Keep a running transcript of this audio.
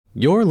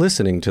You're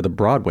listening to the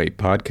Broadway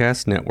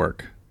Podcast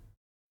Network.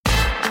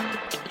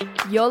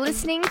 You're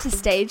listening to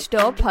Stage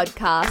Door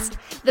Podcast,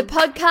 the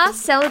podcast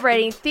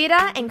celebrating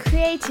theatre and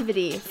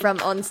creativity from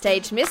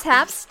onstage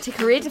mishaps to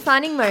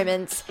career-defining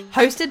moments.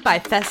 Hosted by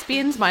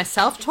thespians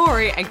myself,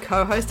 Tori, and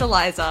co-host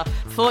Eliza.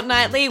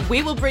 Fortnightly,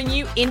 we will bring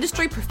you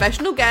industry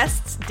professional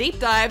guests, deep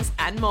dives,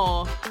 and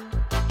more.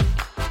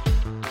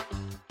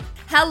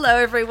 Hello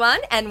everyone,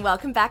 and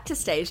welcome back to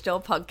Stage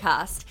Door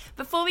Podcast.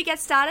 Before we get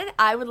started,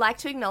 I would like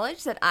to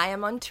acknowledge that I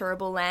am on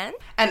Turrbal land.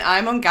 And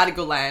I'm on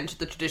Gadigal land,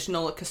 the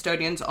traditional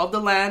custodians of the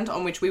land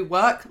on which we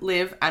work,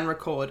 live, and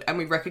record, and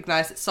we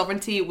recognise that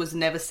sovereignty was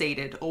never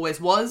ceded,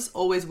 always was,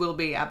 always will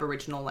be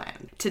Aboriginal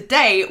land.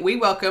 Today, we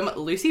welcome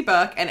Lucy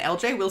Burke and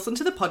LJ Wilson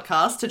to the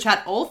podcast to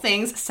chat all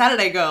things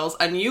Saturday Girls,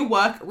 a new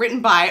work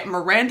written by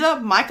Miranda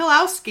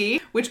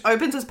Michalowski, which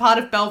opens as part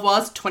of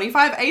Belvoir's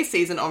 25A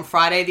season on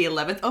Friday, the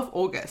 11th of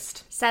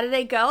August.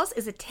 Saturday Girls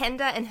is a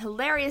tender and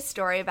hilarious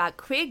story about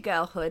queer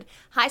girlhood,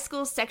 high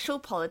school sexual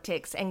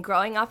politics, and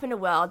growing up in a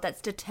world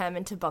that's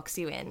determined to box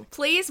you in.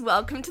 Please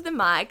welcome to the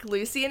mic,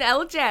 Lucy and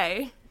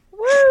LJ. Woo!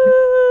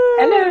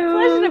 Hello.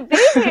 Pleasure to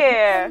be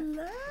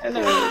here.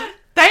 Hello.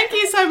 Thank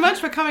you so much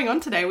for coming on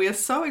today. We are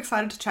so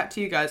excited to chat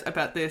to you guys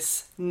about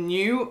this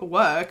new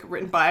work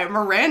written by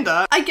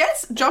Miranda. I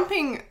guess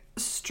jumping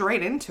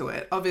straight into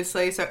it,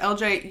 obviously. So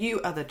LJ, you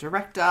are the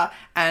director,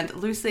 and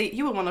Lucy,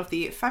 you are one of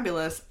the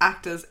fabulous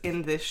actors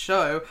in this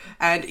show,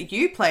 and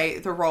you play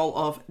the role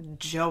of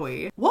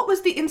Joey. What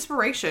was the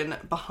inspiration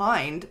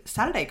behind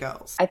Saturday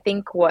Girls? I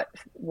think what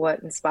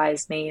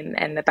inspires me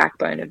and the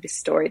backbone of this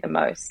story the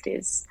most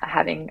is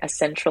having a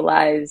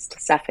centralized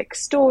sapphic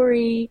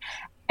story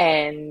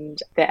and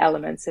the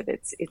elements of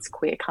its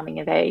queer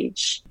coming of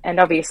age. And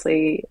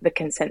obviously the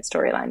consent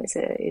storyline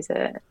is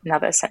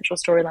another central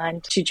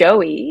storyline to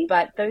Joey.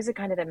 But those are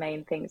kind of the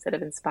main things that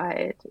have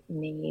inspired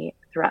me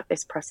throughout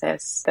this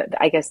process.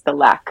 I guess the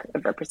lack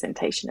of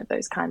representation of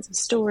those kinds of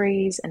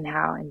stories and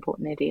how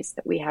important it is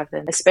that we have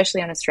them,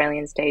 especially on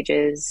Australian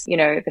stages. You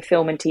know, the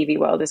film and TV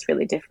world is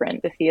really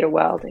different. The theatre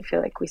world, I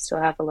feel like we still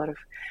have a lot of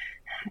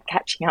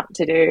catching up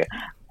to do.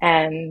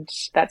 And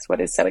that's what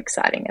is so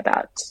exciting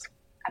about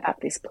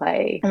this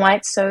play and why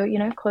it's so,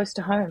 close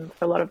to home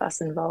for a lot of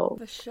us involved.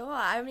 For sure.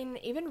 I mean,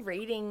 even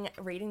reading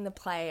the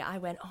play, I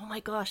went, oh my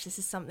gosh, this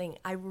is something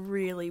I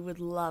really would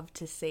love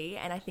to see.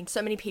 And I think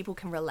so many people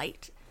can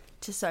relate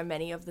to so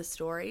many of the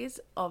stories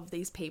of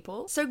these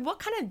people. So what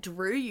kind of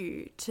drew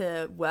you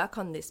to work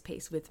on this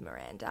piece with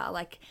Miranda?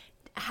 Like,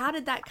 how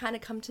did that kind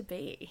of come to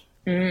be?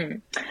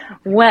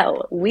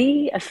 Well,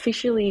 we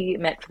officially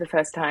met for the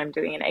first time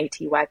doing an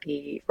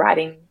ATYP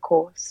writing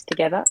course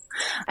together,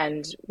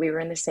 and we were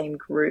in the same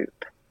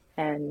group,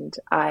 and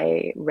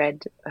I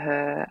read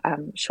her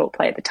short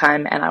play at the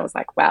time, and I was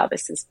like, wow,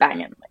 this is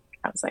banging.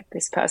 I was like,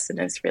 this person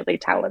is really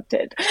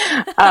talented.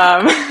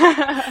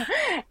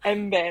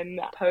 And then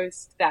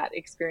post that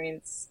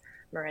experience,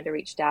 Miranda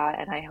reached out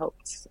and I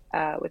helped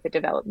with the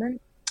development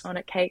on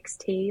at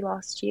KXT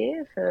last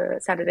year for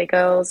Saturday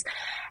Girls.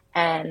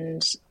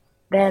 And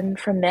then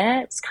from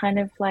there, it's kind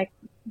of like,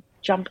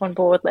 jump on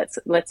board, let's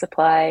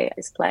apply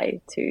this play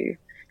to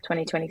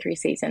 2023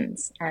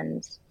 seasons.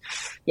 And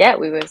yeah,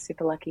 we were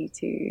super lucky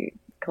to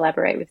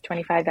collaborate with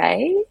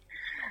 25A.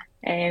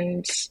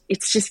 And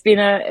it's just been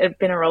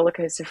a roller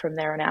coaster from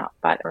there on out.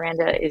 But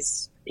Miranda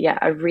is,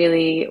 a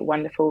really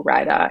wonderful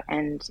writer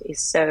and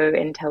is so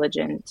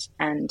intelligent,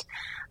 and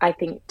I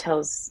think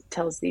tells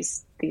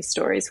these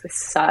stories with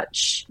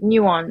such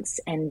nuance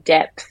and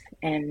depth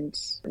and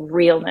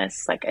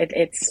realness. Like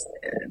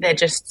they're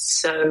just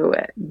so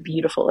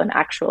beautiful and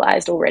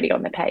actualized already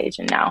on the page,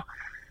 and now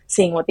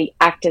seeing what the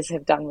actors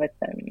have done with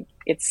them,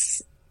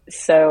 it's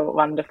so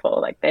wonderful.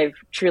 Like they've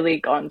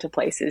truly gone to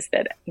places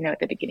that, at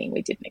the beginning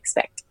we didn't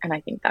expect. And I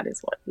think that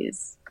is what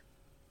is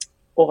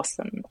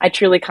awesome. I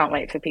truly can't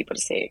wait for people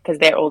to see it because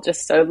they're all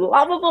just so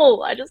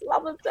lovable. I just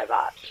love them so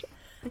much.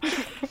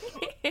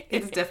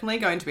 It's definitely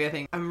going to be a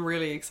thing. I'm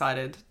really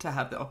excited to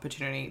have the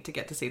opportunity to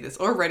get to see this.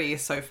 Already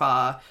so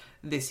far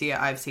this year,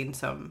 I've seen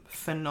some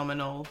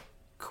phenomenal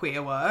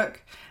queer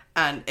work,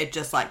 and it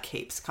just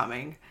keeps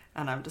coming.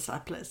 And I'm just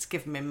like, let's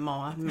give me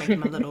more, make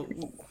my little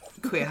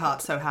queer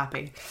heart so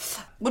happy.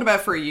 What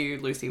about for you,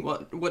 Lucy?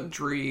 What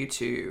drew you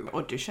to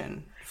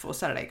audition for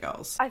Saturday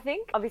Girls? I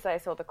think, obviously, I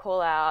saw the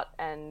call out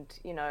and,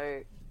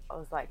 I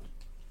was like,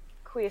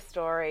 queer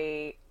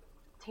story,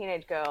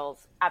 teenage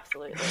girls,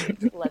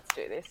 absolutely, let's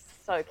do this.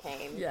 So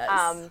keen.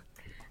 Yes.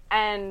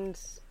 And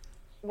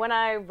when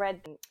I read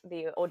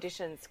the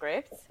audition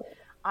scripts,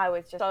 I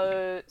was just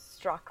so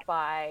struck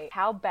by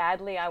how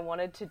badly I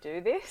wanted to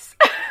do this.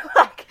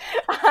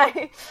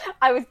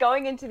 I was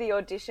going into the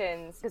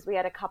auditions because we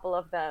had a couple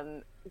of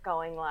them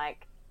going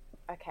like,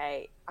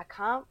 okay, I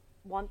can't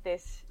want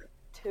this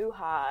too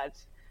hard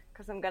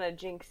because I'm going to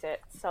jinx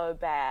it so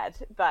bad.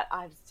 But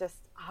I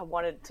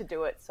wanted to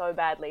do it so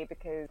badly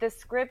because the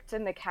script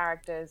and the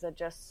characters are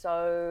just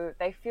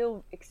they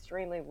feel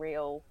extremely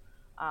real.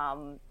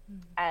 And,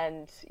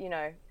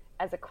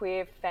 as a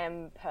queer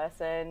femme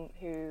person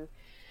who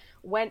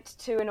went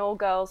to an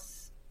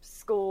all-girls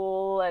school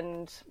school,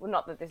 and well,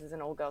 not that this is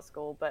an all-girls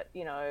school, but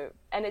you know,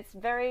 and it's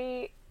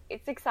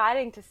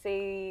exciting to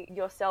see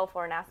yourself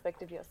or an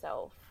aspect of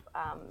yourself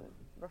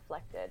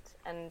reflected.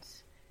 And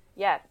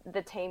yeah,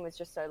 the team was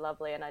just so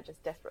lovely, and I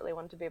just desperately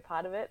wanted to be a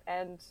part of it,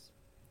 and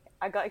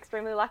I got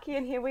extremely lucky,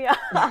 and here we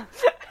are.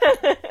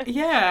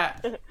 Yeah,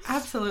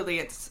 absolutely.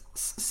 It's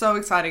so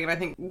exciting, and I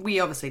think we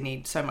obviously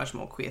need so much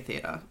more queer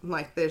theatre.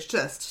 Like, there's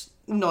just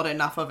not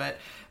enough of it,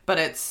 but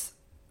it's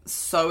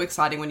so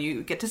exciting when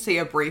you get to see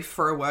a brief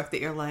for a work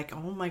that you're like,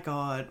 oh my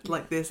god,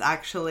 like this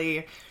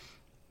actually,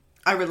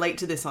 I relate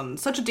to this on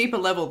such a deeper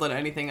level than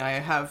anything I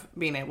have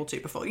been able to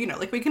before. You know,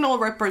 like, we can all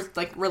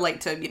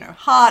relate to, you know,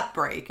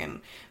 heartbreak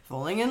and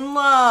falling in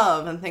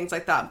love and things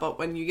like that, but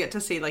when you get to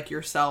see, like,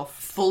 yourself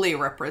fully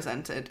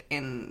represented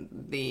in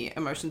the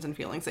emotions and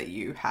feelings that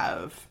you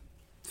have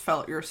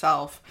felt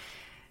yourself,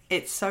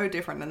 it's so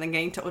different. And then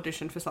getting to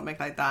audition for something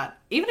like that,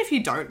 even if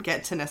you don't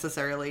get to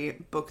necessarily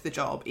book the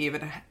job,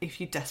 even if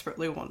you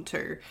desperately want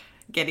to,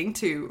 getting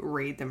to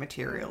read the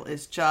material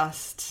is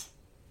just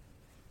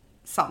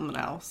something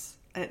else.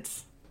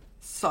 It's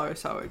so,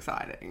 so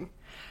exciting.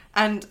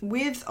 And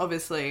with,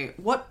 obviously,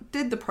 what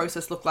did the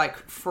process look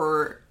like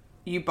for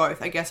you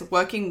both, I guess,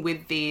 working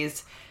with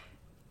these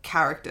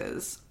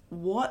characters?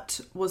 What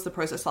was the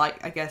process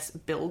like, I guess,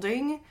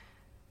 building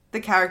the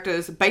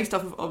characters based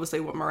off of, obviously,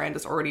 what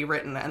Miranda's already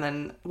written, and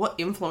then what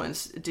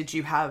influence did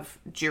you have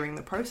during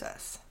the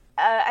process?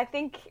 I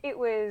think it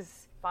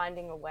was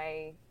finding a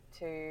way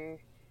to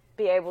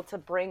be able to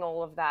bring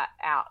all of that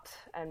out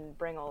and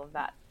bring all of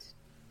that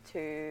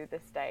to the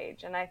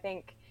stage. And I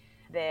think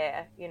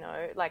there, you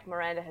know, like,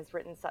 Miranda has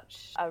written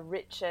such a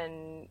rich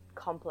and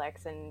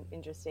complex and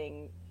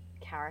interesting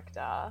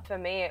character. For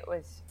me, it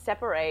was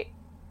separate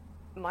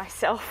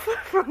myself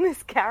from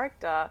this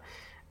character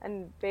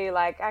and be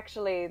like,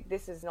 actually,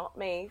 this is not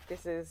me.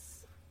 This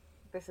is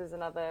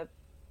another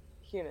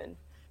human.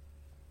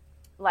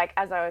 Like,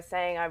 as I was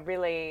saying, I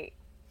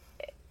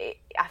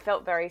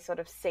felt very sort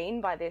of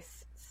seen by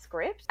this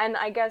script. And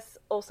I guess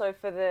also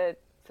for the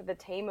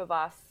team of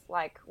us,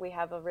 like, we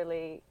have a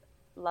really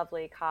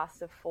lovely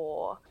cast of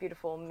 4,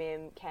 beautiful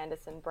Mim,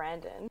 Candice and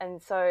Brandon.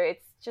 And so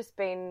it's just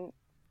been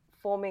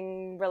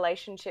forming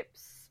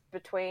relationships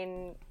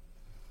between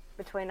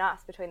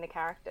us, between the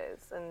characters,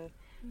 and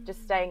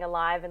just staying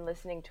alive and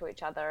listening to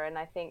each other. And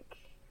I think,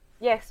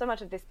 yeah, so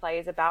much of this play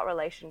is about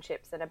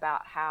relationships and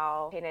about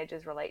how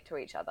teenagers relate to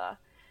each other.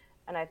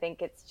 And I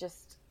think it's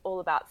just all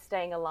about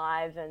staying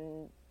alive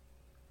and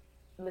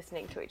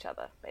listening to each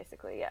other,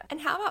 basically, yeah.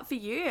 And how about for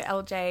you,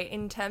 LJ,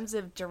 in terms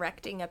of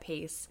directing a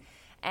piece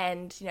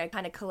and, you know,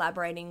 kind of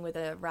collaborating with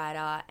a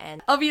writer?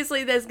 And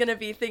obviously there's going to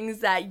be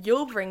things that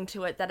you'll bring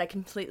to it that are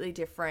completely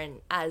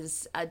different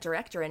as a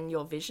director and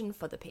your vision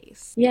for the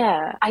piece.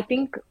 Yeah, I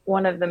think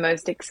one of the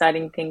most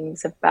exciting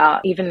things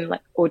about even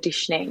like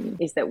auditioning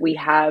is that we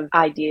have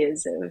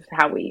ideas of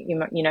how we,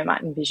 you know,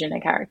 might envision a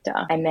character,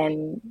 and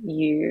then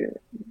you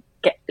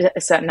get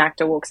a certain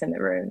actor walks in the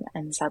room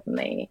and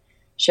suddenly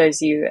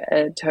shows you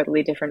a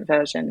totally different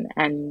version,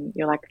 and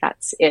you're like,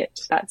 that's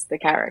it, that's the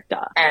character.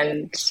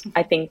 And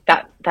I think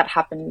that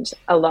happened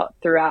a lot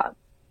throughout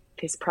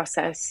this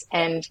process.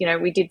 And, you know,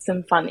 we did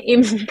some fun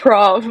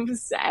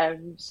improvs,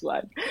 and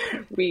like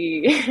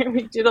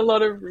we did a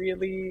lot of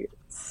really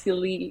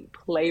silly,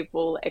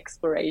 playful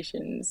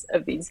explorations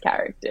of these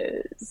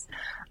characters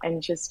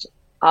and just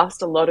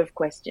asked a lot of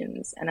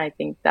questions. And I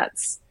think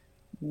that's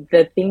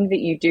the thing that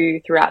you do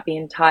throughout the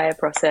entire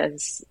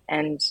process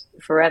and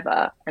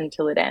forever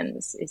until it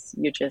ends, is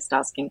you're just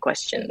asking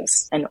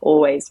questions and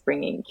always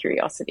bringing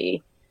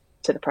curiosity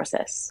to the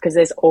process, because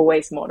there's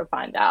always more to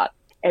find out.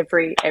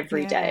 Every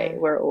day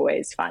we're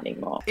always finding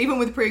more. Even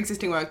with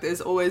pre-existing work,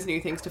 there's always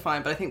new things to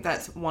find, but I think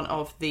that's one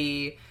of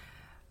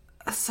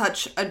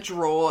such a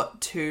draw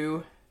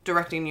to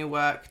directing new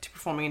work, to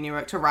performing new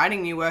work, to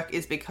writing new work,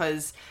 is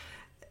because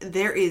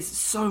there is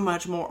so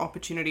much more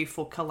opportunity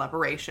for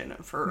collaboration,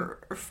 for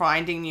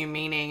finding new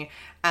meaning.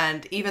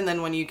 And even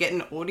then when you get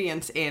an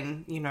audience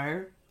in, you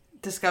know,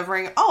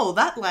 discovering, oh,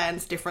 that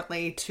lands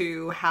differently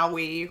to how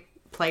we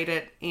played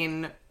it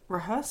in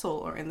rehearsal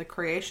or in the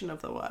creation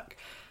of the work.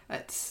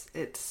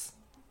 It's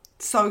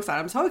so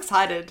exciting. I'm so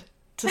excited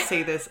to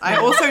see this. I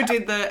also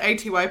did the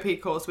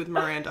ATYP course with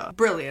Miranda.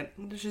 Brilliant.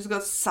 She's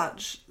got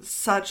such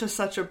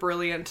a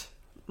brilliant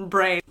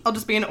brain. I'll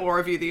just be in awe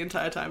of you the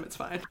entire time. It's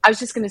fine. I was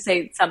just going to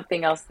say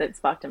something else that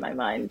sparked in my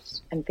mind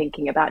and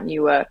thinking about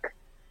new work,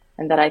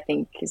 and that I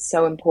think is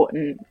so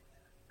important.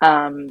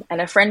 And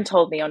a friend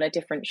told me on a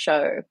different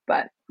show,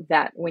 but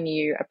that when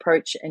you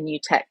approach a new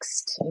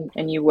text,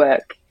 a new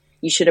work,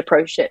 you should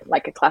approach it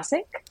like a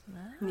classic.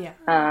 Yeah.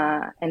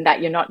 And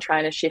that you're not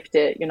trying to shift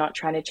it, you're not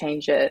trying to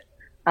change it.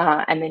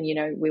 And then, you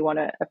know, we want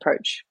to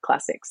approach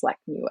classics like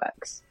new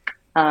works.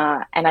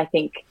 And I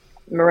think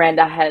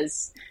Miranda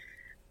has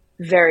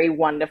very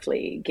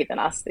wonderfully given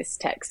us this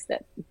text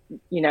that,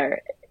 you know,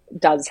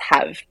 does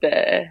have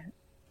the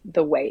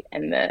weight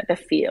and the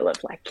feel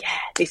of like, yeah,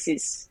 this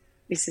is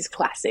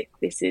classic.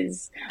 This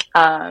is,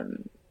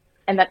 and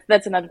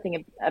that's another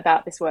thing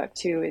about this work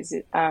too, is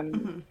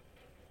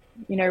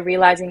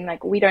realizing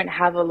like we don't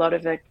have a lot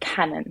of a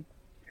canon,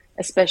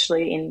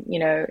 especially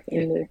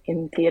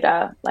in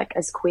theatre, like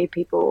as queer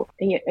people,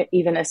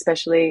 even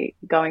especially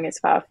going as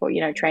far for,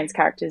 trans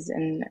characters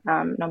and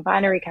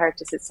non-binary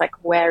characters. It's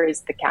like, where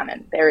is the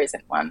canon? There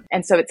isn't one.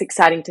 And so it's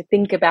exciting to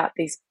think about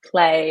this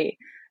play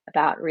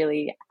about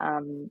really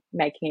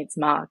making its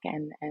mark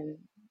and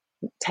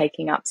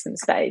taking up some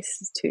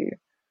space to,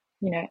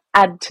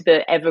 add to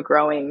the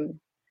ever-growing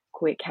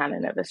queer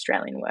canon of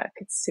Australian work.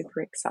 It's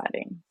super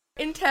exciting.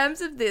 In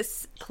terms of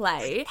this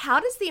play, how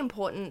does the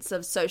importance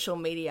of social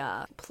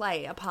media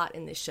play a part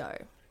in this show?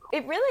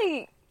 It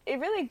really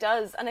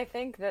does. And I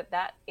think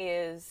that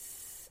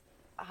is,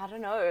 I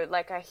don't know,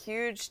 like a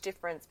huge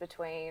difference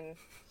between,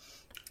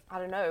 I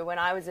don't know, when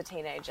I was a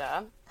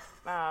teenager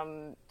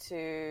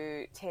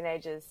to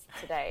teenagers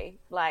today.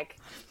 Like,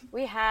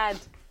 we had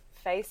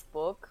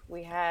Facebook,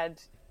 we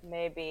had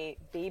maybe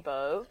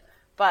Bebo,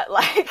 but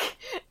like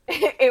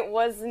it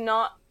was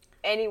not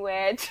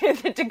anywhere to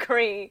the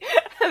degree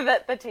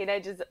that the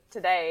teenagers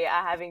today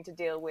are having to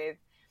deal with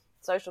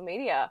social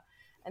media.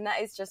 And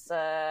that is just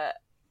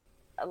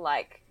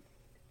like,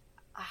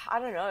 I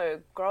don't know,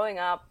 growing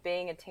up,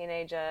 being a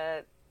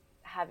teenager,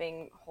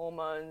 having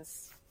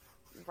hormones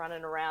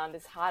running around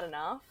is hard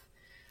enough.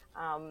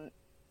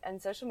 And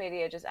social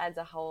media just adds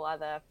a whole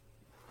other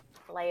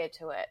layer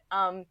to it.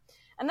 And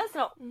that's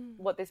not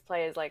what this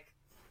play is like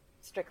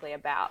strictly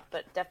about,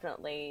 but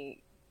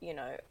definitely,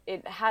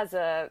 it has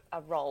a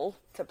role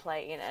to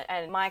play in it.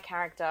 And my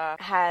character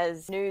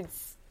has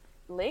nudes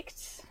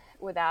leaked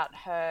without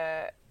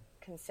her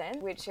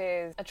consent, which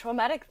is a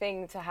traumatic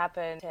thing to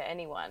happen to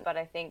anyone. But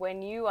I think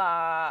when you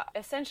are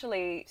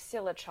essentially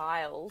still a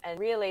child and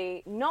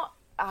really not,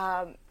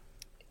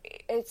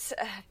 it's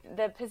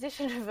the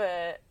position of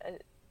a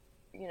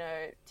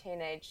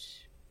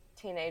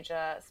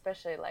teenager,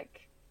 especially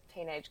like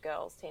teenage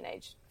girls,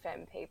 teenage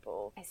femme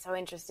people, is so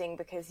interesting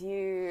because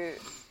you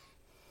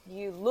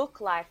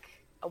look like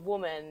a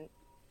woman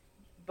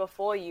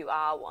before you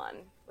are one,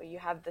 or you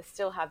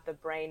still have the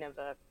brain of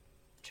a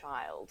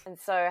child. And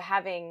so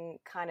having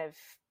kind of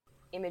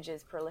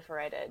images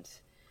proliferated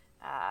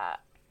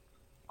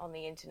on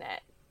the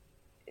internet,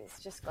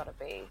 it's just got to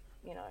be,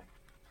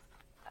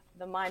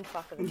 the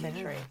mindfuck of the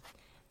century.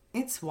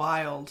 It's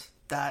wild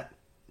that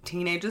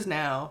teenagers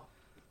now,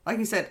 like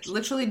you said,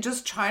 literally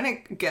just trying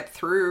to get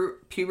through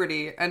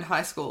puberty and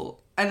high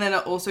school, and then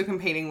are also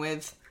competing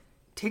with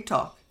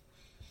TikTok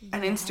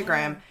and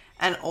Instagram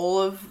and all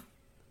of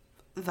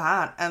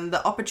that, and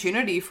the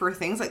opportunity for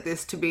things like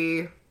this to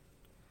be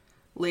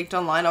leaked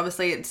online.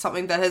 Obviously, it's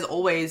something that has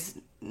always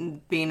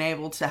been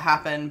able to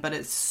happen, but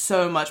it's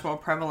so much more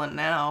prevalent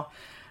now.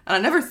 And I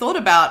never thought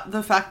about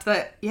the fact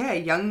that,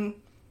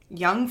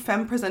 young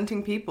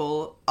femme-presenting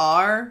people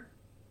have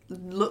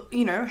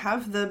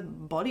the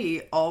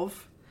body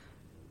of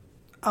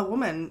a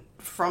woman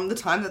from the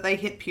time that they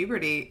hit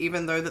puberty,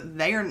 even though that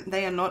they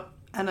are not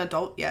an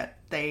adult yet.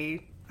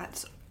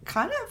 That's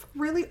kind of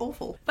really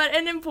awful. But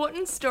an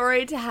important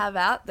story to have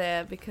out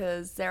there,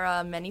 because there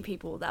are many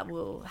people that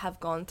will have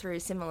gone through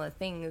similar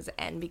things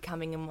and be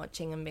coming and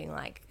watching and being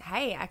like,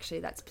 hey, actually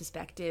that's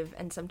perspective.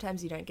 And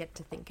sometimes you don't get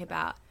to think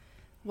about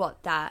what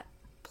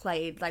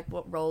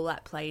role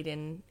that played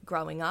in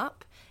growing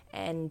up.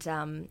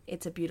 And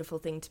it's a beautiful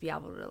thing to be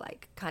able to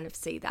like kind of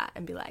see that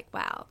and be like,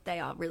 wow, they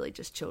are really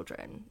just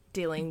children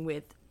dealing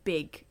with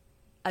big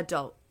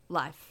adult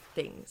life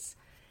things.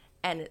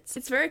 And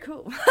it's very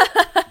cool.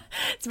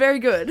 It's very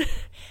good.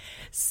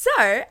 So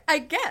I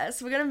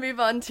guess we're going to move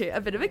on to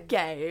a bit of a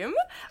game,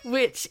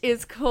 which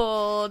is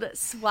called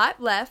Swipe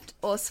Left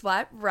or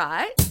Swipe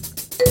Right.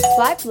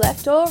 Swipe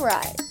left or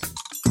right.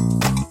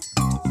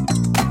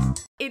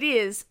 It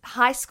is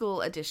high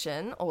school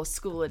edition or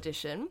school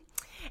edition.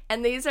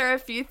 And these are a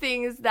few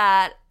things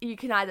that you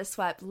can either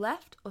swipe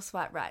left or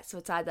swipe right. So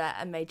it's either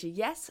a major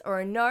yes or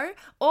a no,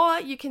 or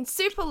you can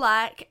super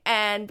like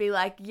and be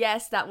like,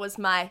 yes, that was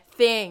my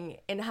thing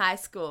in high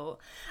school.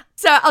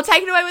 So I'll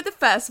take it away with the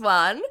first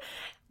one.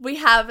 We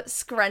have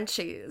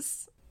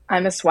scrunchies.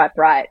 I'm a swipe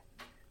right.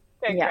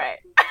 They're great.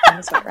 I'm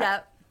a swipe right.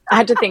 Yep. I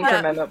had to think for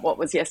a moment what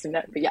was yes and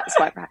no, but yeah,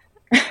 swipe right.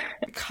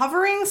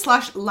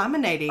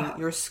 Covering/laminating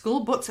your school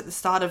books at the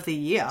start of the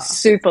year.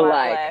 Super Swipe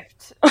like.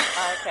 left.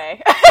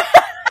 Okay.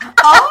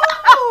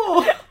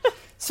 Oh!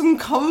 Some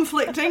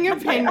conflicting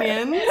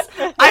opinions.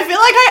 I feel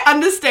like I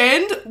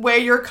understand where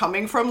you're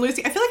coming from,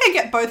 Lucy. I feel like I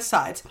get both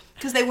sides,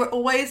 because it was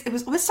always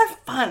so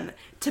fun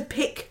to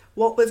pick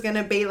what was going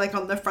to be like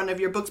on the front of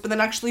your books, but then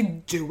actually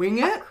doing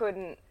it.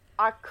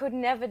 I could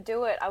never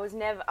do it. I was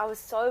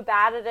so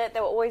bad at it.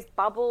 There were always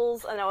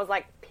bubbles and I was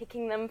like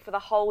picking them for the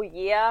whole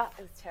year.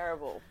 It was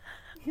terrible.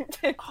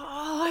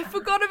 Oh, I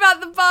forgot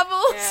about the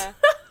bubbles.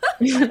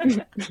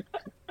 Yeah.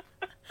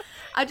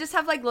 I just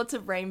have like lots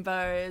of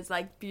rainbows,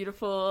 like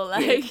beautiful,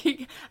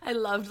 like I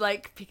loved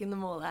like picking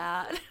them all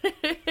out.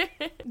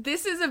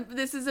 This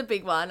is a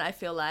big one, I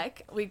feel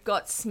like. We've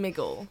got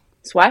Smiggle.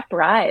 Swipe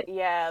right.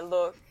 Yeah,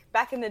 look,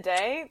 back in the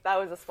day, that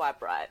was a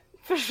swipe right,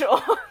 for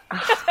sure.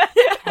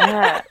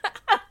 Yeah.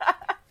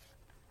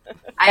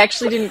 I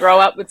actually didn't grow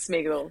up with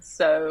Smeagol,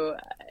 so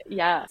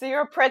yeah. So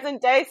you're a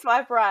present day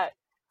swipe right.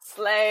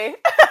 Slay.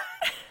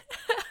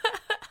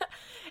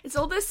 It's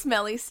all this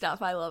smelly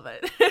stuff. I love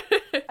it.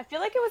 I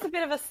feel like it was a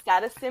bit of a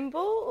status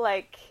symbol,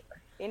 like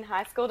in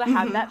high school, to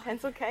have that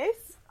pencil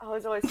case. I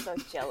was always so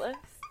jealous.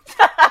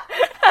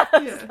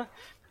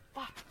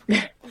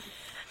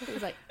 It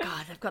was like,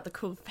 God, I've got the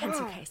cool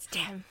pencil case.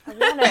 Damn. I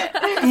want it.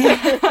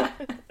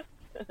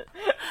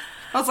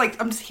 I was like,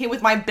 I'm just here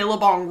with my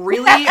Billabong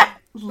really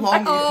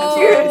long pencil Oh,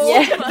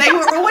 case. They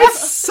were always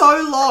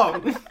so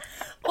long.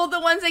 Or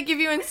the ones they give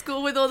you in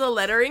school with all the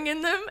lettering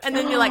in them, and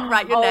then you like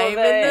write your All name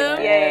of in it.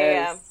 them.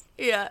 Yeah.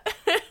 Yeah.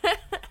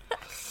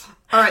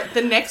 All right,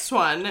 the next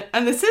one,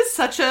 and this is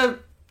such a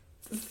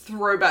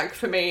throwback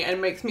for me and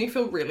makes me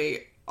feel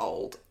really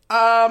old.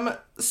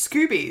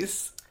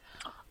 Scoobies.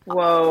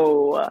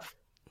 Whoa.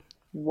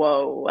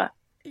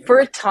 For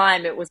a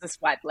time, it was a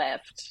swipe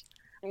left.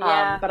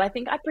 Yeah. But I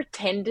think I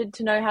pretended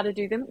to know how to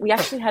do them. We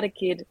actually had a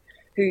kid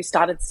who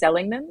started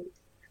selling them,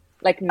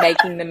 like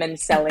making them and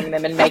selling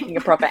them and making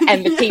a profit.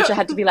 And the teacher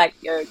had to be like,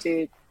 yo,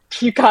 dude,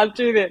 you can't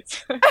do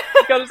this. You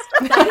gotta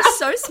stop. That is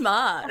so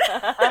smart.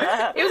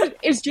 It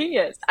was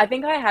genius. I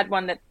think I had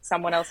one that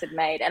someone else had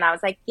made, and I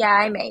was like, yeah,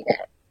 I made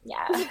it.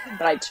 Yeah.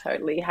 But I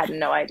totally had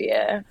no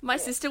idea. My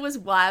sister was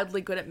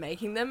wildly good at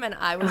making them, and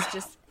I was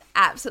just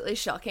absolutely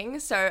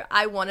shocking. So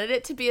I wanted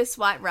it to be a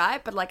swipe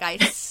right, but like I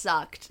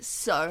sucked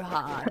so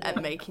hard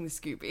at making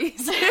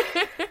Scoobies.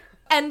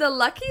 And the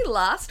lucky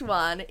last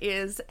one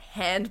is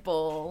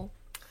handball.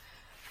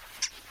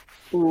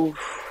 Ooh,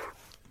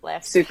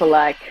 Left. super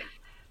like.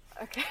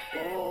 Okay.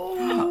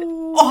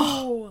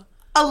 Oh,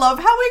 I love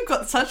how we've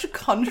got such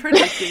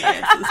contradicting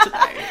answers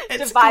today.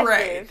 It's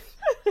great.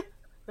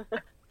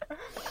 Divisive.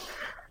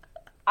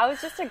 I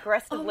was just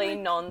aggressively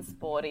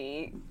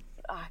non-sporty.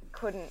 I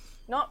couldn't.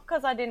 Not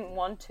because I didn't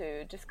want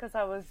to, just because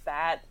I was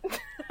bad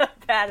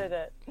at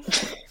it.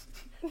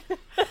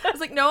 I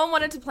was like, no one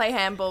wanted to play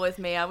handball with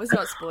me. I was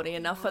not sporty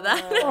enough for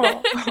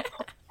that.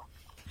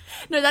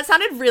 No, that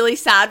sounded really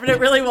sad, but it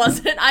really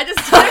wasn't. I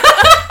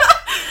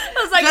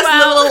was like, Just wow.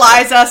 little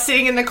Eliza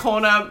sitting in the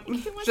corner,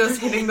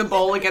 just hitting the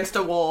ball against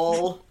a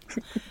wall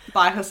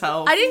by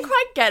herself. I didn't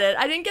quite get it.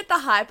 I didn't get the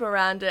hype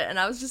around it, and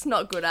I was just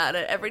not good at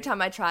it. Every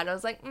time I tried, I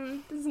was like,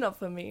 this is not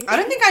for me. I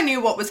don't think I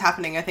knew what was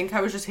happening. I think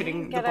I was just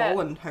hitting the Get ball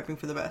it. and hoping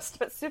for the best.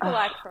 But super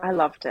like from I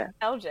loved it.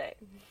 LJ.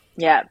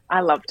 Yeah,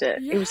 I loved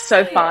it. It was so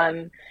Yeah.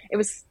 fun. It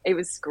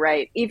was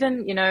great.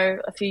 Even,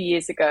 a few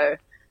years ago,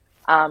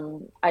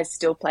 I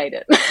still played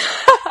it.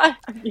 A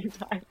few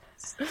times.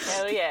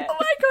 Hell yeah. Oh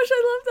my gosh,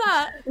 I love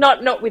that.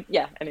 Not with,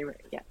 anyway,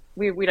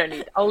 We don't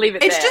need, I'll leave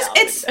it It's there. just- I'll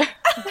leave it's- it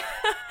there.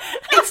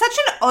 It's such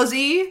an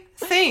Aussie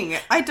thing.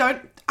 I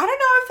don't know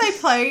if they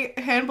play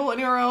handball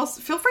anywhere else.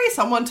 Feel free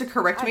someone to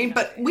correct me,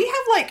 but we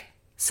have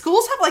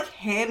schools have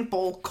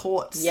handball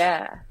courts.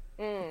 Yeah.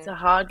 It's a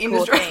hardcore In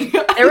Australia.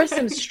 thing. There are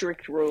some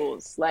strict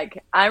rules.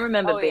 Like, I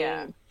remember Oh,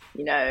 yeah.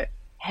 being,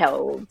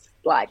 held,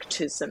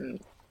 to some...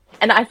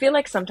 And I feel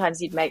like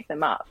sometimes you'd make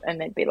them up and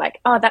they'd be like,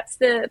 oh, that's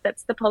the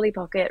Polly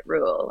Pocket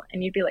rule.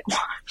 And you'd be like,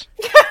 what?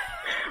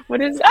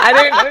 What is... I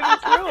don't know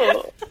this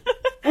rule.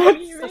 What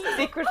do you mean?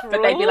 Secret rule.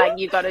 But they'd be like,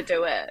 you gotta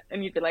do it.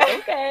 And you'd be like,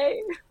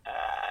 okay.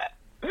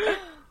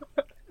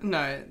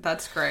 No,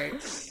 that's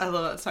great. I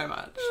love it so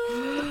much.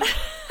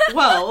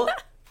 Well,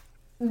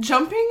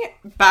 jumping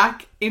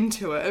back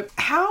into it,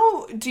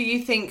 how do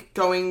you think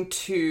going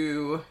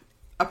to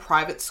a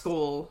private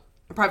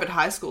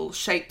high school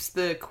shapes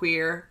the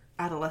queer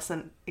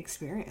adolescent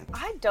experience?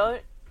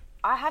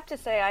 I have to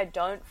say I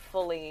don't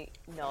fully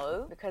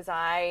know, because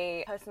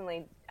I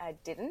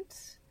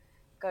didn't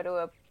go to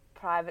a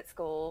private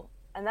school,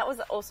 and that was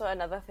also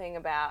another thing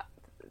about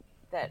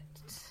that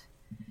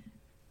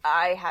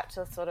I had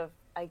to sort of,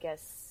 I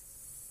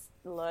guess,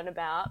 learn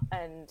about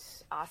and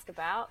ask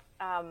about,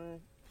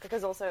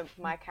 because also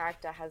my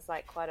character has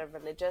quite a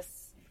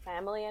religious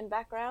family and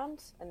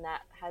background, and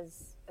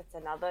it's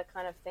another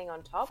kind of thing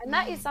on top, and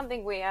that is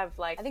something we have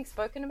I think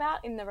spoken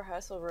about in the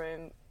rehearsal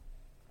room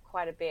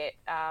quite a bit.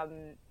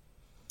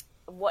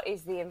 What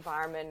is the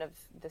environment of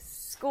the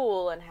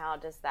school, and how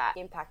does that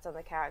impact on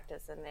the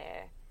characters and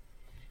their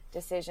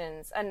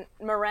decisions? And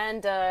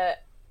Miranda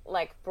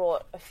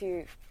brought a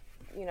few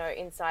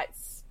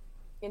insights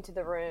into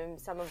the room,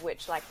 some of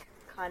which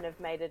kind of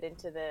made it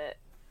into the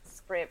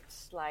script.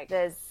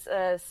 There's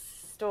a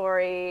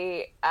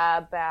story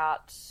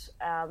about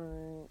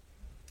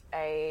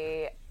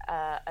a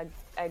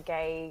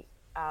gay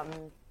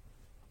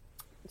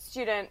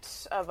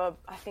student of a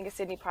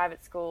Sydney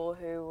private school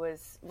who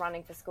was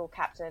running for school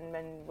captain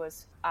and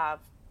was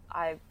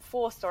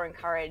forced or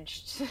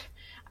encouraged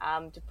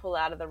to pull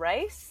out of the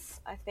race,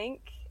 I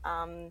think.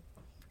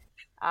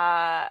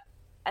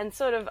 And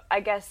sort of, I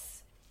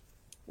guess,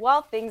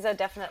 while things are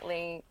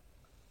definitely,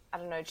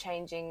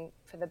 changing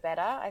for the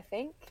better, I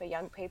think, for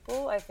young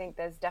people, I think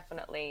there's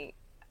definitely,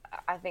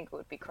 I think it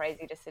would be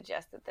crazy to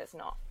suggest that there's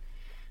not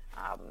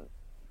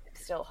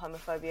still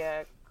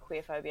homophobia,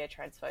 queerphobia,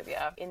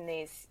 transphobia in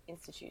these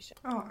institutions.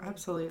 Oh,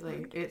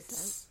 absolutely.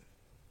 It's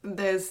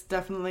there's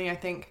definitely, I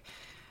think,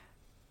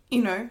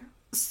 you know,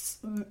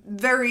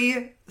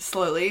 very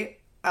slowly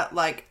at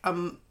like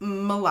a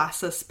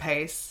molasses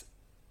pace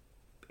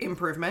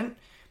improvement,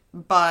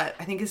 but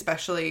I think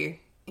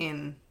especially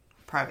in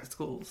private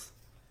schools,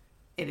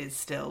 it is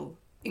still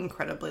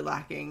incredibly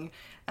lacking.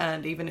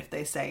 And even if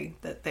they say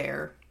that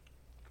they're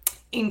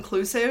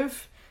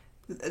inclusive,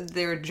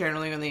 they're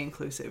generally only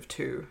inclusive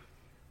to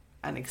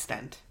an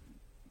extent,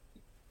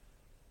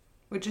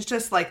 which is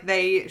just like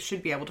they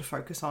should be able to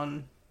focus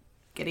on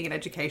getting an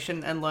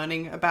education and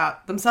learning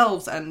about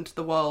themselves and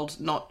the world,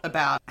 not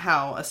about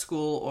how a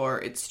school or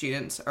its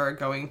students are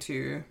going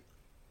to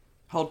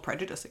hold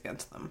prejudice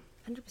against them.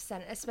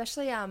 100%.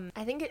 Especially,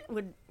 I think it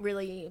would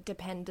really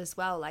depend as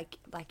well, like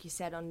you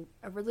said, on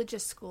a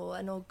religious school,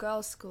 an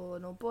all-girls school,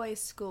 an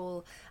all-boys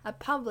school, a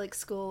public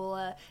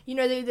school. You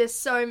know, there's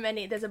so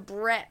many, there's a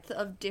breadth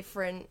of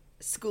different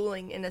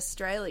schooling in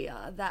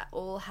Australia that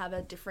all have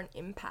a different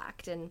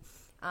impact, and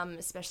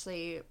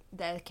especially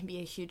there can be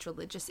a huge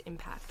religious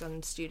impact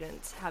on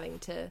students having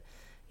to,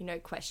 you know,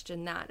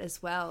 question that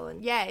as well.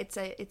 And yeah, it's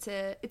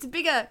a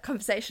bigger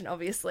conversation,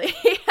 obviously.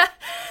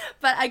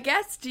 But I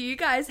guess, do you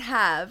guys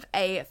have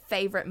a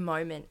favorite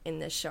moment in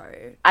the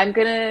show? I'm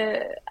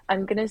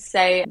gonna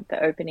say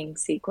the opening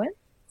sequence.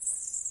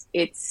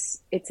 It's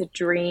a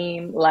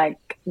dream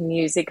like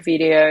music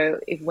video.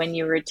 If when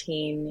you were a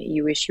teen,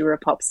 you wish you were a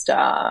pop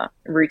star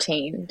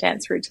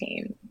dance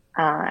routine.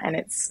 And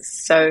it's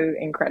so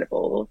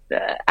incredible.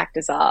 The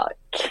actors are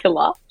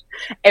killer.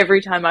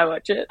 Every time I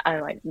watch it,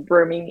 I'm like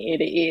brimming ear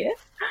to ear.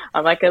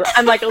 I'm like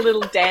a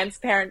little dance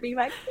parent being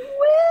like,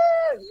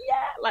 woo,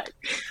 yeah, like.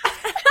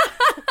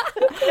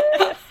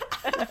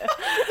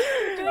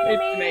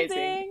 It's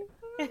amazing.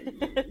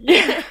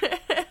 Yeah.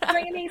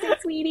 Doing amazing,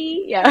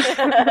 sweetie.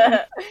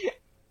 Yeah.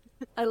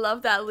 I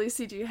love that.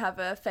 Lucy, do you have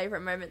a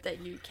favorite moment that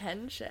you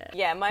can share?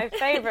 Yeah, my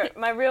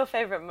real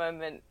favorite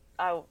moment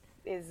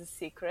is a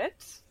secret.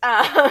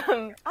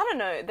 I don't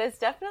know. There's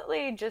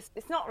definitely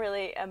it's not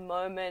really a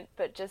moment,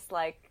 but just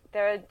like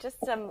there are just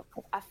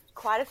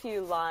quite a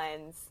few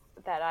lines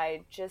that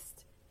I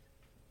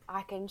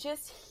can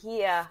just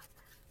hear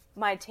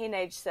my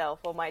teenage self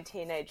or my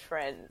teenage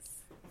friends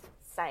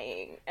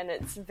saying, and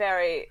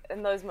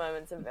and those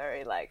moments are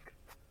very like,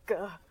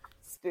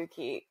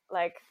 spooky.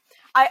 Like,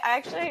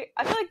 I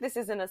feel like this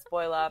isn't a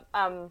spoiler.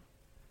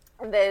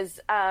 There's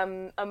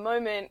a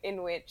moment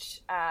in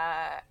which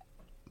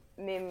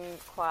Mim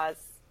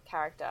Kwa's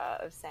character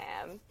of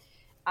Sam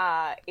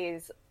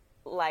is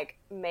like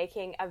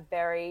making a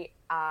very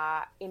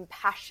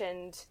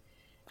impassioned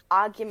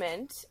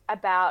argument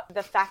about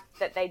the fact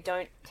that they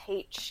don't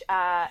teach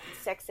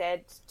sex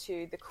ed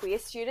to the queer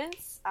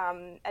students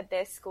at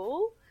their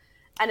school,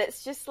 and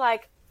it's just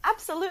like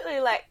absolutely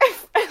like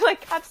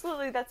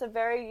absolutely that's a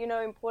very, you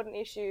know, important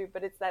issue,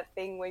 but it's that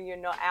thing when you're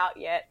not out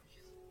yet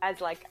as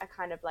like a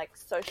kind of like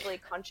socially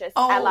conscious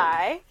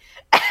ally.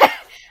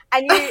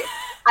 And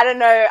I don't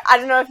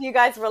know if you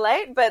guys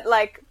relate, but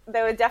like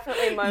there were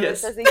definitely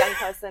moments as a young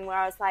person where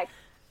I was like,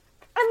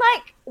 and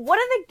like, what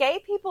are the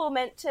gay people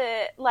meant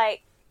to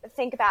like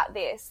think about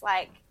this?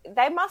 Like,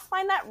 they must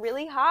find that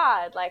really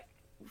hard, like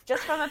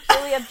just from a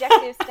purely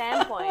objective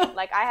standpoint.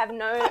 Like, I have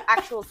no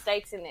actual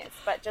stakes in this,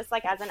 but just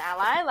like as an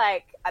ally,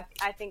 like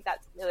I think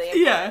that's really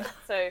important. Yeah.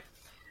 So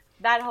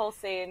that whole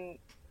scene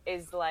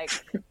is like,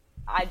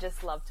 I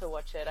just love to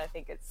watch it. I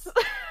think it's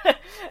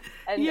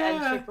and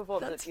she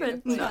performs it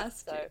beautifully.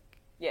 Fantastic. So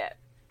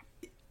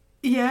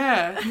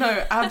yeah,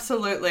 no,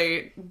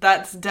 absolutely.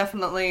 That's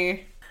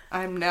definitely.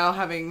 I'm now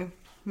having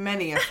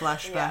many a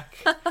flashback.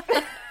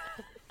 Yeah.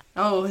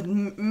 Oh, it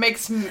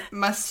makes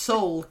my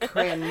soul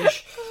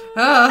cringe.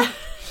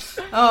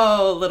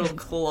 Oh, little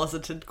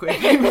closeted queer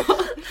people.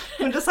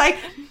 I'm just like,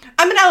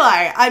 I'm an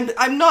ally.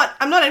 I'm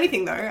not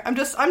anything though. I'm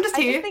just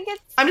here.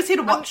 I'm just here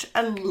to watch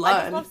and learn. I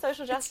just love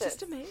social justice. It's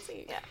just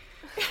amazing.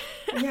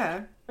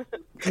 Yeah.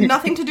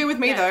 Nothing to do with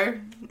me though.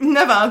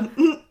 Never.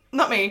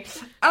 Not me.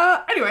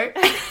 Anyway.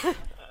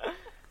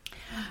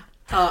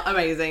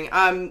 Amazing.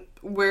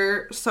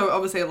 So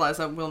obviously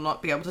Eliza will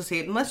not be able to see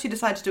it unless you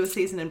decide to do a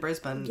season in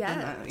Brisbane,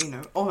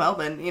 and, or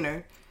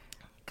Melbourne,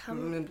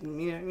 Come.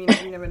 You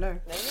never know.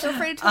 Feel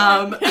free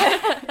to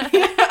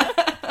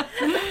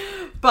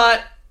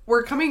But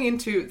we're coming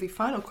into the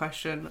final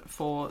question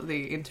for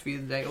the interview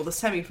today, or the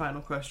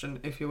semi-final question,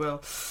 if you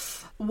will.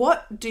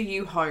 What do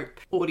you hope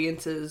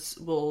audiences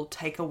will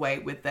take away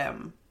with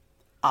them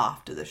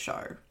after the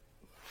show?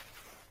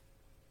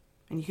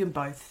 And you can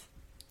both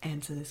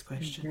answer this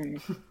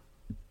question.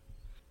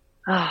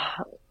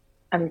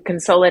 I'm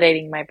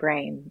consolidating my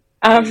brain.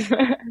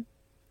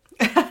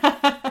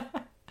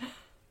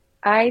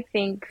 I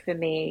think for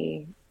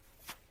me,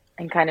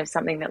 and kind of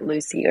something that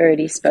Lucy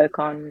already spoke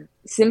on,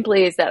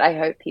 simply is that I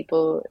hope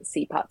people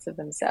see parts of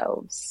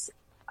themselves.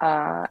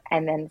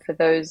 And then for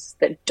those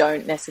that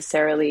don't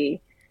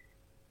necessarily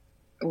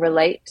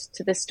relate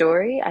to the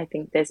story, I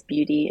think there's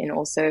beauty in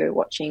also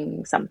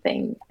watching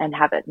something and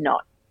have it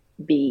not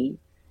be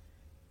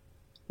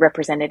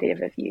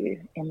representative of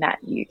you, in that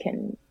you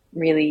can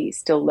really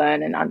still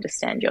learn and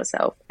understand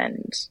yourself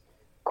and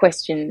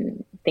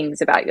question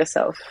things about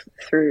yourself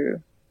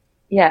through,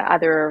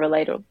 either a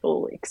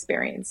relatable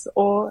experience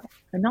or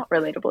a not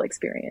relatable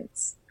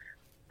experience.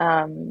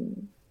 I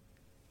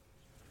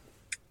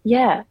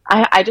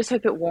just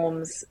hope it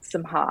warms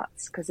some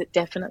hearts, because it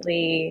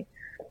definitely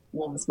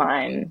warms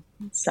mine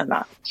so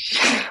much.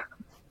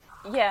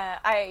 Yeah,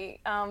 I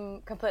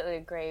completely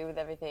agree with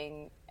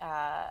everything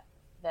that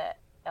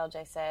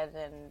LJ said,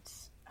 and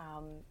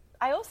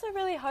I also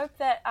really hope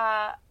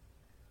that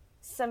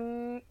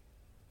some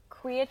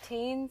queer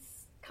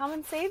teens come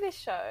and see this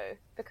show,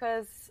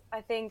 because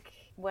I think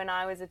when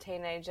I was a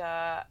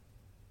teenager,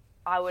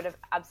 I would have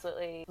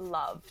absolutely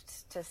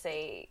loved to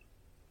see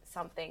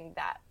something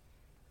that,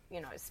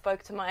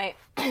 spoke to my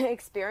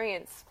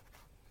experience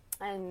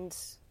and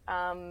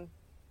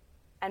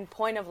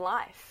point of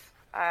life.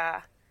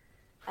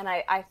 And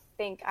I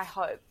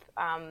hope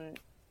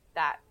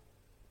that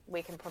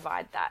we can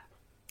provide that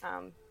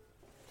to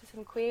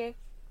some queer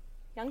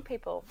young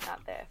people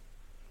out there.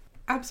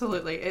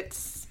 Absolutely.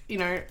 It's,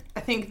 I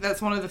think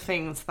that's one of the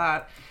things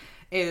that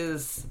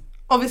is,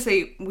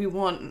 obviously we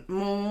want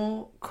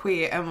more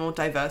queer and more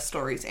diverse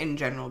stories in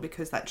general,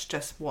 because that's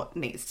just what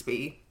needs to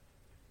be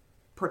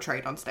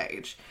portrayed on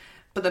stage.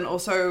 But then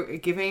also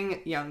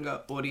giving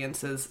younger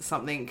audiences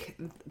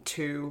something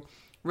to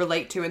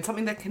relate to and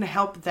something that can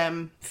help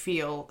them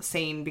feel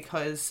seen,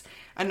 because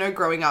I know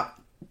growing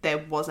up there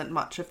wasn't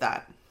much of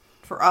that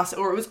for us,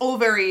 or it was all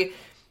very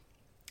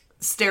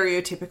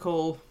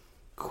stereotypical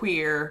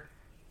queer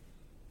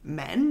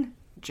men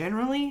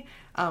generally,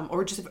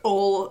 or just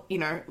all,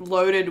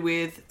 loaded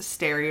with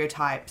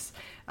stereotypes.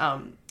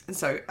 And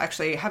so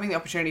actually having the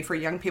opportunity for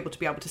young people to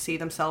be able to see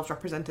themselves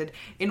represented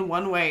in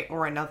one way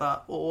or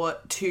another, or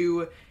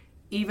to,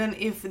 even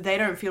if they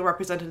don't feel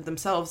represented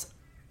themselves,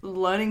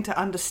 learning to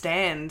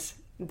understand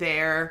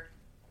their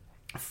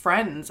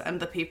friends and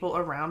the people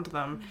around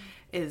them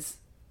is,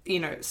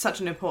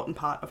 such an important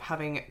part of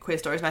having queer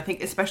stories. And I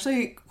think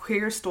especially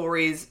queer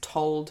stories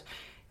told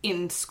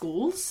in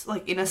schools,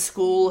 like in a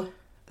school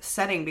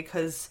setting,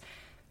 because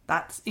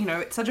that's,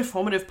 it's such a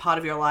formative part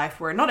of your life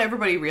where not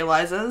everybody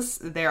realizes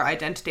their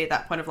identity at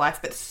that point of life,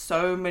 but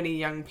so many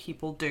young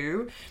people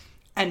do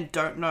and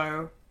don't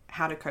know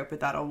how to cope with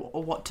that, or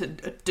what to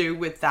do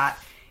with that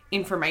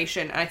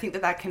information. And I think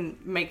that can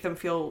make them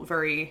feel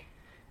very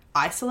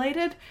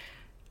isolated,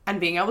 and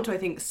being able to, I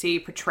think, see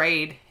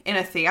portrayed in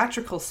a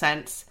theatrical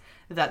sense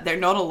that they're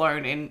not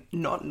alone in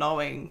not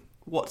knowing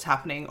what's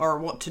happening or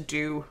what to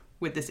do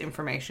with this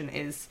information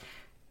is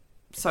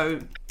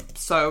so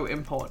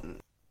important.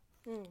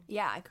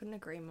 Yeah, I couldn't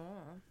agree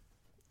more.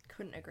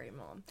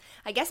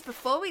 I guess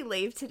before we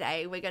leave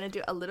today, we're going to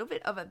do a little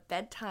bit of a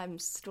bedtime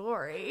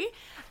story.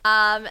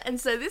 And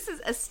so this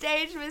is a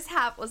stage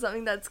mishap or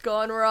something that's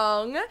gone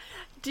wrong.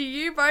 Do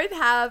you both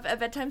have a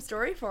bedtime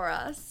story for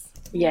us?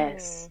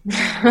 Yes,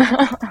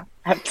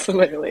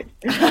 absolutely.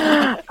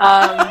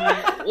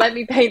 Let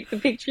me paint the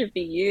picture for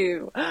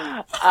you.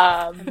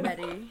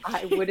 Ready?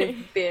 I would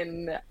have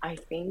been, I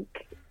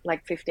think,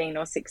 like 15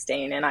 or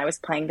 16, and I was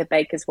playing The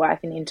Baker's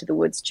Wife in Into the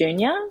Woods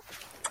Junior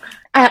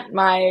at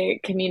my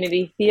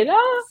community theatre,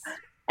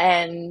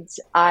 and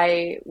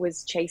I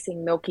was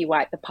chasing Milky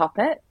White the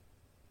puppet,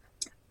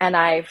 and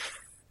I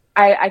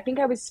think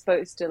I was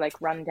supposed to like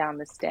run down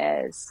the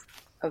stairs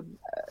of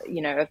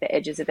of the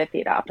edges of the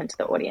theatre up into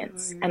the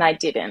audience, and I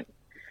didn't,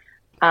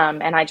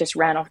 and I just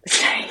ran off the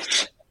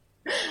stage,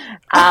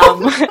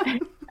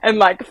 and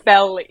like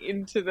fell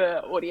into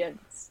the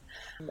audience,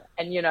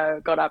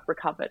 and got up,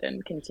 recovered,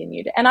 and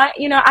continued. And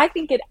I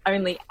think it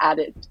only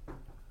added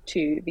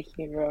to the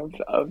humor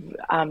of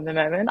the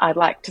moment, I'd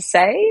like to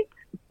say.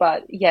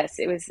 But yes,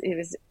 it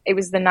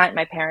was the night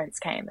my parents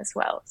came as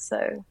well.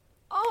 So,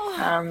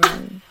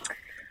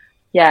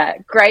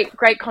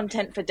 great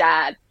content for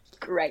Dad.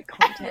 Great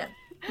content.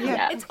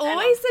 Yeah. It's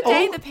always the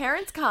day the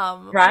parents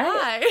come.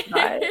 Right.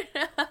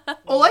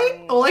 All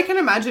I can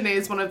imagine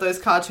is one of those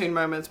cartoon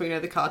moments where,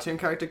 the cartoon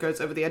character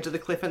goes over the edge of the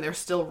cliff and they're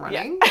still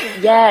running.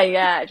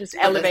 Yeah. Just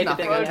But elevated there's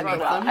them nothing into the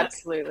underneath them.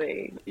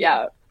 Absolutely.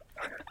 Yeah.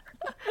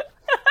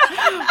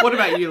 What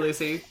about you,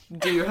 Lucy?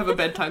 Do you have a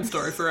bedtime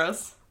story for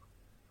us?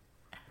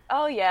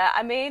 Oh, yeah.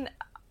 I mean,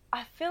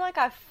 I feel like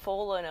I've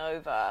fallen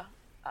over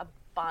a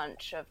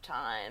bunch of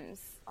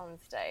times on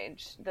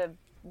stage. The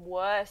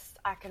worst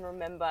I can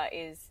remember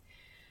is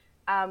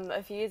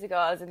a few years ago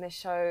I was in this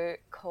show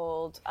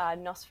called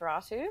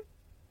Nosferatu,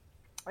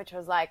 which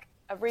was like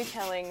a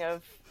retelling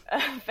of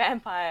a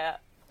vampire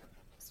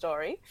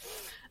story.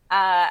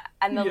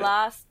 And the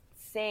last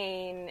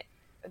scene,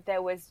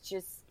 there was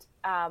just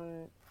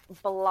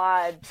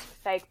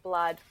fake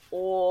blood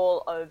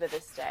all over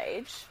the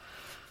stage.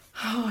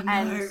 Oh,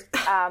 no.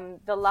 And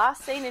the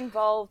last scene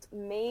involved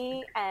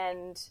me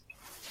and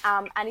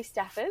Annie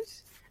Stafford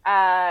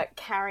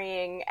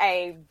carrying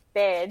a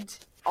bed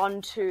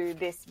onto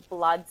this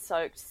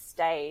blood-soaked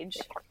stage.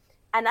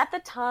 And at the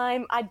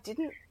time, I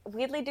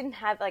weirdly didn't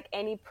have like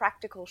any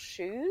practical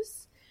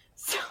shoes.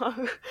 So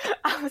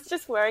I was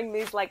just wearing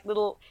these like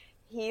little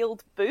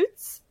heeled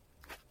boots.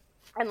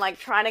 and like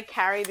trying to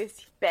carry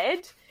this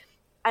bed.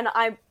 And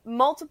I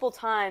multiple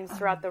times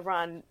throughout the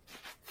run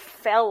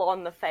fell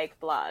on the fake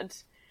blood.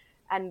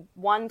 And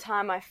one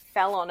time I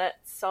fell on it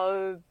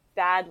so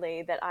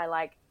badly that I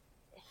like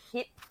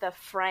hit the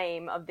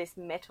frame of this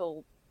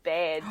metal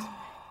bed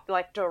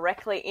like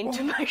directly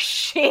into my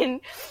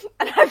shin.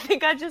 And I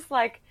think I just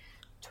like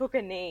took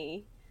a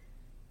knee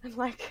and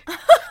like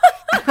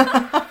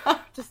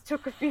just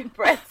took a few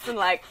breaths and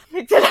like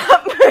picked it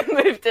up and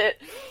moved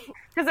it.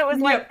 Because it was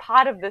like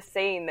part of the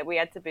scene that we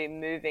had to be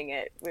moving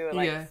it. We were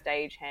like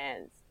stage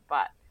hands.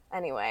 But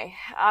anyway,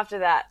 after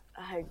that,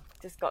 I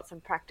just got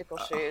some practical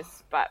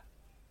shoes, but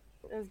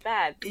it was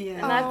bad. Yeah.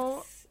 And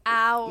that's...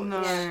 Ouch.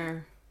 No. Yeah.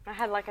 I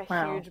had like a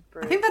huge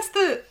bruise. I think that's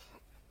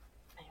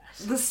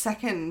the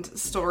second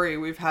story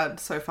we've had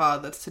so far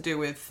that's to do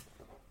with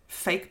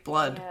fake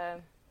blood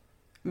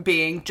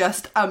being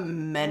just a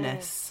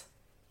menace.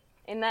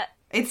 In that...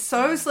 It's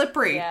so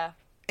slippery. Yeah.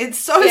 It's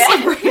so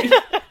slippery.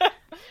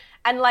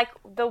 And like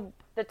the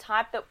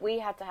type that we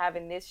had to have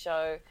in this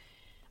show,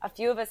 a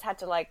few of us had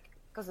to like,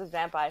 because it was a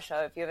vampire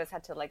show, a few of us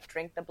had to like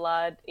drink the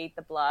blood, eat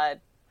the blood,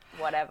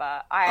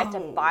 whatever. I had to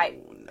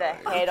bite the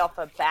head off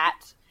a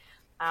bat,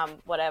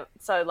 whatever.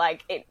 So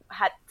like it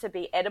had to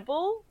be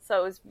edible,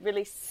 so it was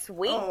really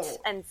sweet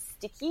and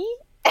sticky.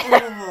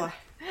 Oh,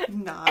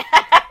 no.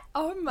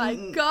 Oh my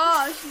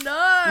gosh,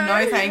 no.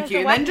 No, thank you.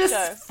 And then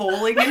just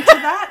falling into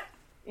that?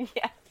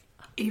 Yeah.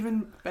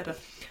 Even better.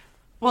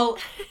 Well,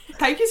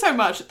 thank you so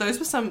much. Those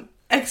were some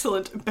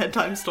excellent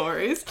bedtime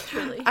stories.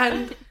 Truly.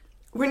 And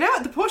we're now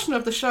at the portion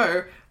of the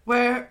show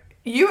where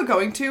you are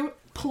going to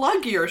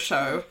plug your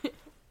show.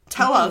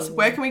 Tell us,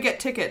 where can we get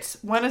tickets?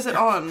 When is it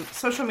on?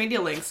 Social media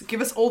links.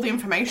 Give us all the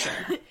information.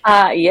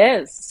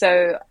 Yes.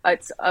 So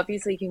it's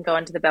obviously you can go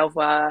onto the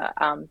Belvoir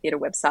Theatre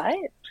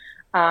website,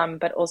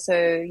 but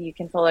also you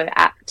can follow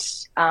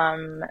at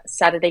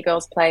Saturday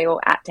Girls Play or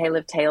at Tale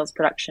of Tales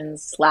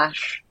Productions /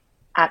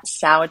 at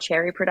Sour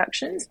Cherry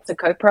Productions. It's a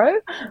co-pro.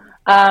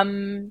 It's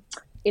on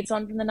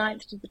from the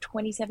 9th to the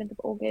 27th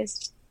of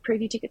August.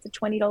 Preview tickets are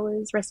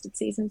 $20. Rested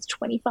seasons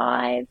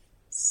 $25.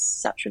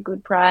 Such a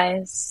good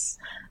price.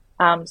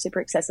 Super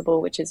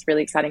accessible, which is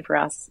really exciting for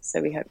us. So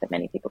we hope that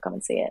many people come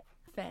and see it.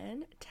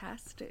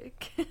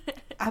 Fantastic.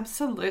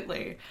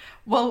 Absolutely.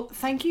 Well,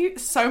 thank you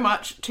so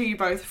much to you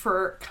both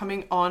for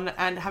coming on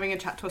and having a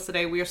chat to us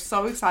today. We are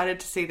so excited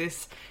to see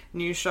this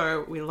new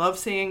show. We love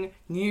seeing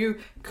new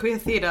queer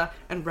theatre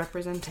and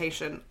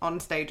representation on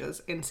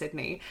stages in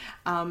Sydney.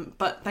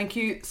 But thank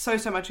you so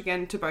much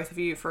again to both of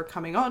you for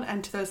coming on.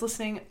 And to those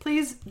listening,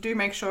 please do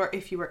make sure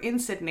if you are in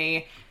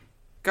Sydney,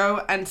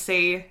 go and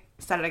see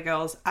Saturday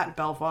Girls at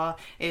Belvoir.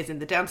 It is in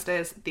the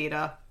downstairs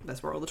theatre.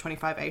 That's where all the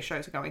 25A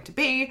shows are going to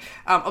be.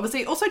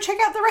 Obviously, also check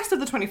out the rest of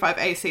the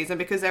 25A season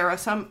because there are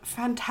some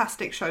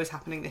fantastic shows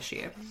happening this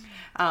year.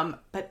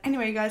 But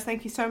anyway, you guys,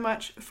 thank you so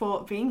much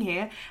for being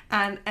here.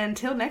 And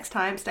until next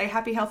time, stay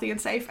happy, healthy, and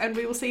safe, and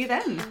we will see you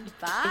then.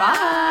 Bye.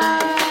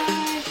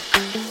 Bye.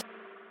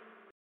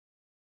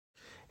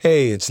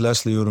 Hey, it's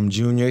Leslie Odom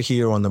Jr.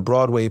 here on the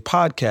Broadway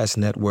Podcast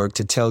Network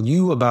to tell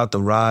you about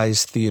the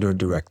Rise Theater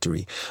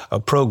Directory,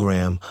 a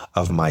program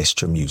of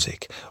Maestro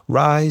Music.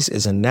 Rise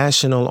is a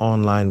national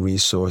online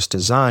resource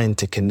designed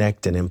to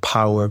connect and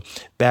empower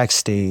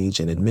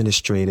backstage and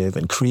administrative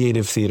and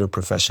creative theater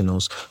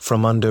professionals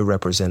from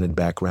underrepresented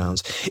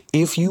backgrounds.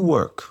 If you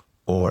work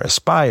or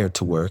aspire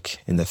to work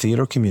in the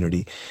theater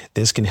community,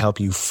 this can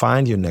help you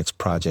find your next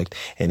project.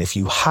 And if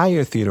you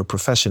hire theater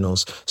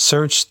professionals,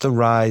 search the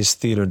Rise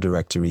Theater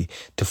Directory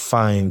to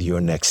find your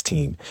next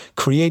team.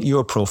 Create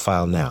your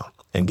profile now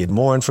and get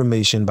more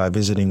information by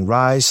visiting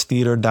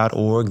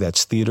risetheatre.org.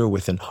 That's theater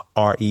with an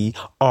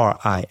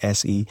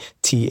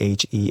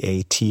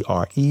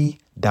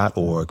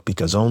RERISETHEATRE.org,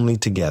 because only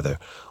together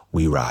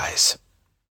we rise.